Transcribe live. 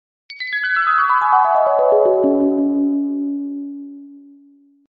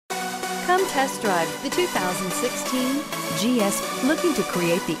test drive the 2016 GS. Looking to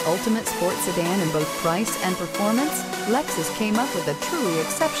create the ultimate sports sedan in both price and performance? Lexus came up with a truly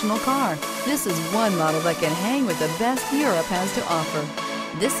exceptional car. This is one model that can hang with the best Europe has to offer.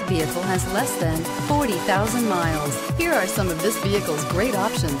 This vehicle has less than 40,000 miles. Here are some of this vehicle's great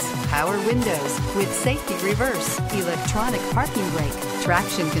options: power windows with safety reverse, electronic parking brake,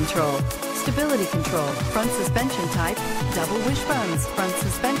 traction control, stability control, front suspension type, double wishbones, front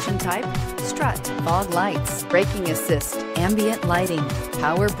suspension type, strut, fog lights, braking assist, ambient lighting,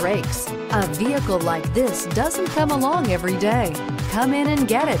 power brakes. A vehicle like this doesn't come along every day. Come in and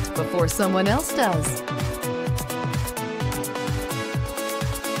get it before someone else does.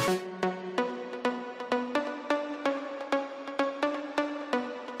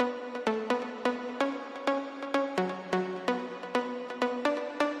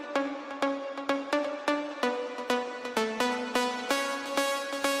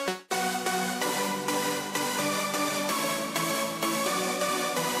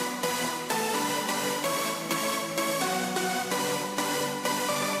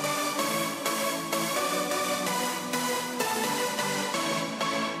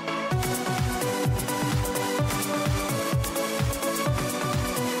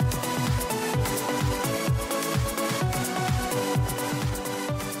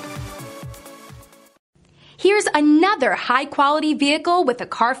 Here's another high-quality vehicle with a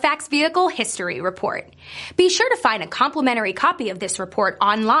Carfax Vehicle History Report. Be sure to find a complimentary copy of this report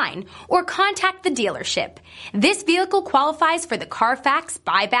online or contact the dealership. This vehicle qualifies for the Carfax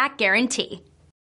Buyback Guarantee.